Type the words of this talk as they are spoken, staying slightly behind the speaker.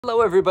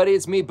Hello everybody,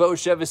 it's me, Beau.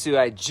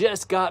 I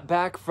just got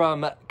back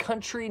from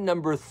country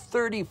number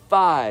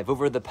 35.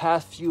 Over the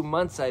past few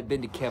months, I've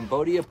been to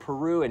Cambodia,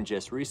 Peru, and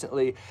just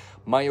recently,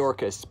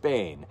 Mallorca,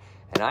 Spain.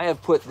 And I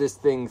have put this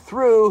thing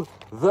through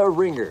the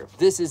ringer.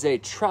 This is a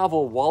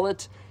travel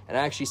wallet, and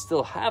I actually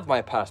still have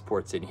my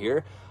passports in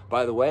here.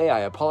 By the way, I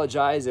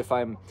apologize if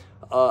I'm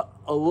a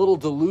little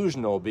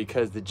delusional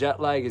because the jet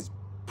lag is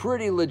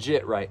pretty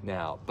legit right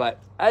now.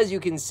 But as you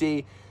can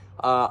see,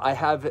 I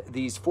have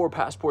these 4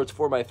 passports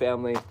for my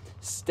family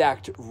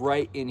stacked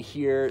right in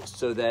here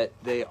so that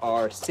they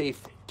are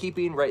safe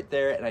keeping right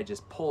there, and I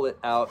just pull it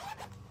out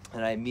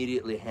and I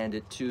immediately hand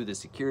it to the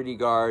security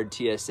guard,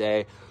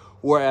 TSA,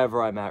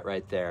 wherever I'm at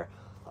right there.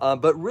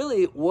 But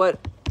really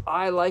what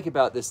I like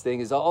about this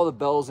thing is all the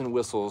bells and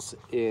whistles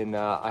in,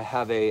 I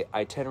have a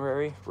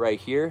itinerary right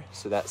here,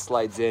 so that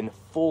slides in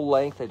full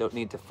length. I don't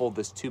need to fold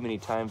this too many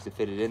times to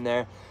fit it in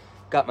there.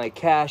 Got my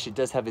cash. It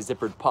does have a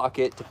zippered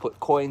pocket to put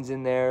coins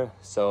in there.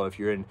 So if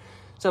you're in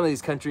some of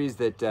these countries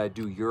that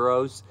do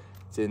euros,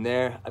 it's in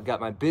there. I've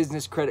got my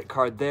business credit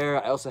card there.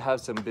 I also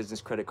have some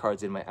business credit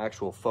cards in my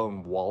actual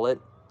phone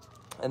wallet.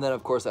 And then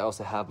of course, I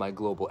also have my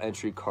global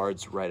entry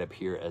cards right up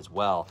here as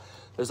well.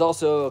 There's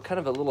also kind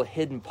of a little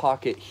hidden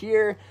pocket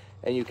here.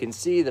 And you can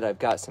see that I've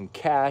got some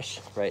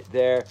cash right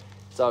there.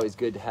 It's always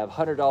good to have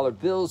 $100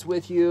 bills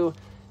with you.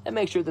 And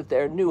make sure that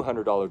they're new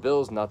 $100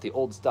 bills, not the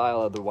old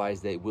style,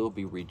 otherwise they will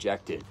be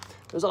rejected.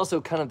 There's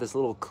also kind of this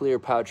little clear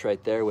pouch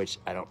right there, which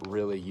I don't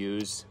really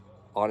use.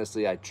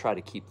 Honestly, I try to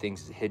keep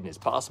things as hidden as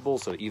possible,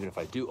 so even if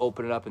I do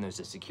open it up and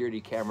there's a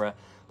security camera,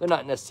 they're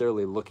not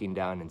necessarily looking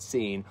down and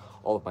seeing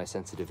all of my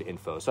sensitive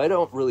info. So I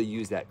don't really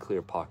use that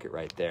clear pocket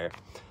right there.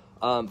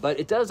 But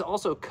it does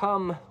also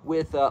come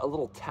with a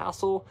little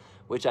tassel,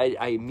 which I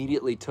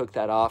immediately took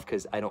that off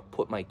because I don't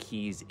put my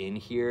keys in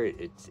here.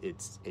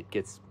 It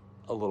gets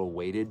a little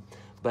weighted,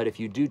 but if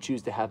you do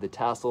choose to have the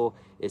tassel,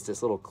 it's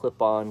this little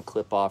clip-on,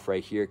 clip-off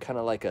right here, kind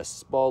of like a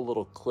small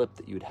little clip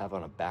that you would have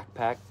on a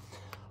backpack.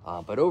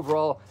 But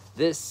overall,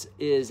 this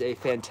is a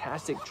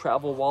fantastic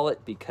travel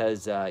wallet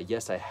because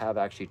yes, I have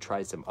actually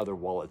tried some other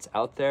wallets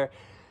out there.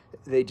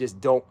 They just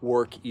don't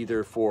work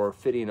either for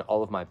fitting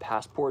all of my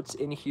passports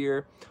in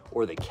here,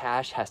 or the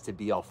cash has to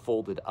be all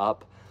folded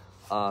up.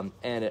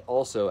 And it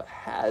also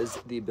has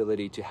the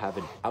ability to have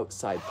an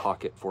outside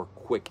pocket for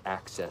quick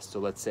access. So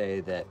let's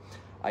say that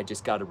I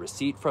just got a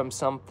receipt from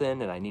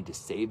something and I need to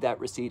save that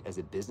receipt as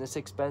a business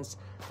expense.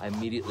 I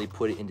immediately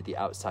put it into the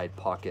outside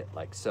pocket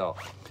like so.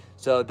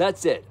 So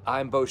that's it.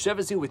 I'm Beau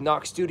with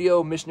Knox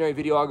Studio, missionary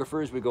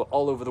videographers. We go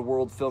all over the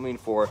world filming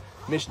for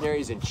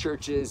missionaries and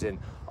churches and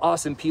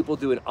awesome people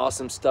doing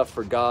awesome stuff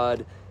for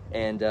God.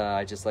 And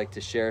I just like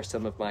to share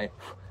some of my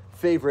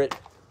favorite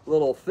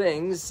little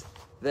things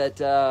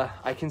that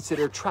I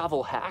consider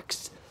travel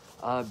hacks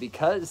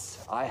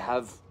because I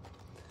have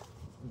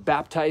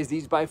baptized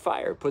these by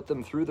fire, put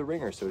them through the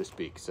ringer, so to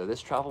speak. So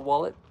this travel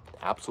wallet,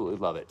 absolutely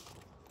love it.